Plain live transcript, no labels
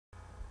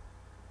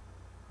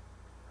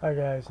Hi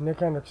guys, Nick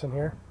Hendrickson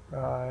here.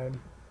 I'm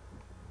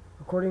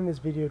recording this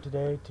video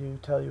today to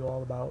tell you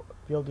all about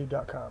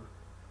Fieldoo.com.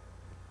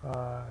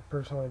 I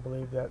personally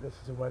believe that this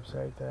is a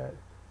website that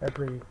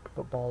every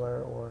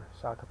footballer or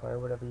soccer player,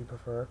 whatever you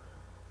prefer,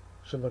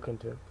 should look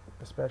into,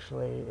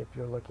 especially if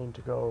you're looking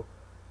to go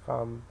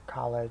from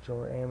college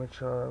or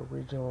amateur,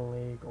 regional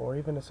league, or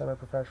even a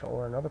semi-professional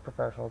or another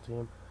professional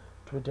team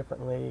to a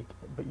different league,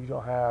 but you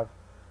don't have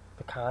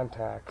the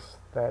contacts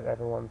that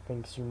everyone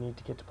thinks you need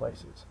to get to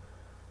places.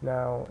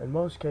 Now, in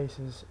most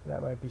cases,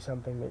 that might be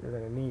something that you're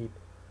going to need,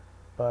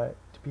 but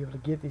to be able to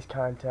get these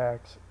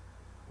contacts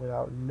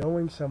without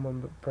knowing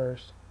someone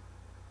first,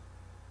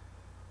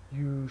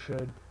 you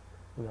should,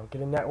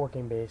 get a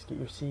networking base, get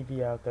your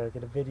CV out there,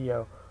 get a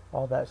video,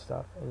 all that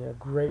stuff. And a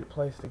great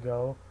place to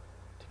go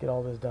to get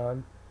all this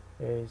done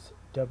is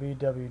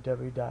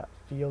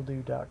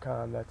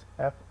www.fieldoo.com. That's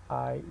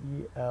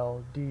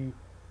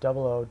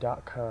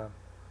FIELDOO.com.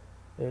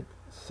 It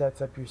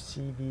sets up your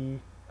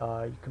CV.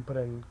 You can put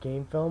in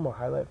game film or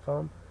highlight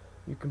film.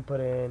 You can put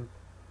in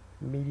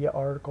media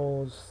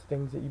articles,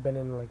 things that you've been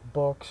in, like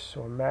books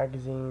or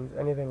magazines,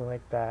 anything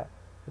like that.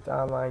 It's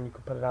online. You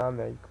can put it on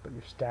there. You can put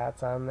your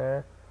stats on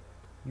there.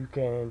 You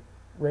can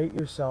rate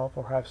yourself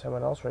or have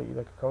someone else rate you,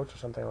 like a coach or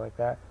something like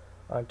that,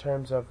 in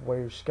terms of where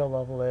your skill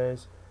level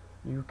is.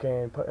 You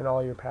can put in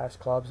all your past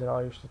clubs and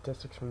all your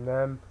statistics from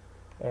them,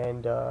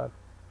 and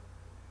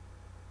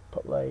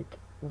put like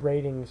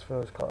ratings for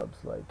those clubs,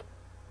 like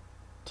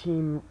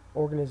team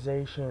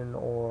organization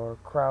or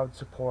crowd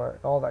support,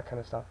 all that kind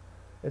of stuff.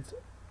 It's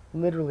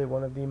literally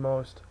one of the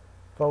most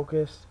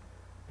focused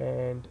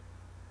and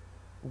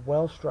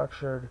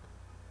well-structured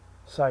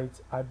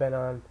sites I've been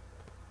on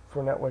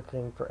for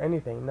networking for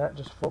anything, not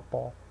just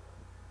football.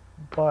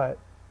 But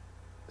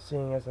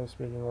seeing as I'm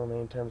speaking only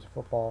in terms of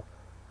football,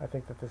 I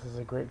think that this is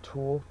a great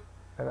tool,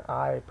 and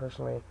I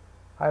personally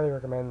highly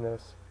recommend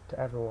this to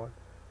everyone.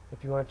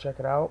 If you want to check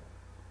it out,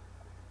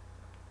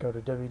 go to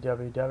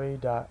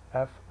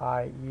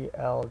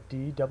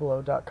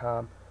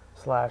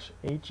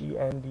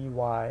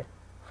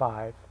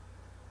www.fieldoo.com/HENDY5,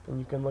 and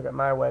you can look at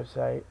my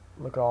website,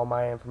 look at all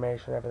my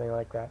information, everything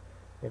like that.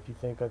 If you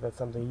think that that's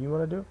something you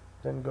want to do,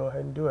 then go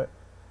ahead and do it.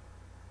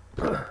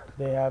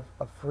 They have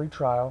a free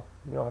trial.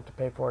 You don't have to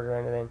pay for it or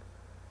anything.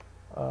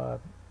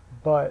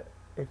 But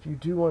if you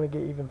do want to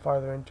get even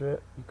farther into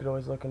it, you could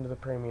always look into the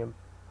premium.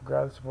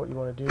 Regardless of what you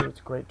want to do,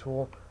 it's a great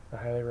tool. I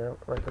highly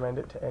recommend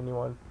it to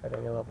anyone at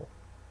any level.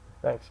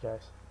 Thanks,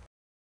 guys.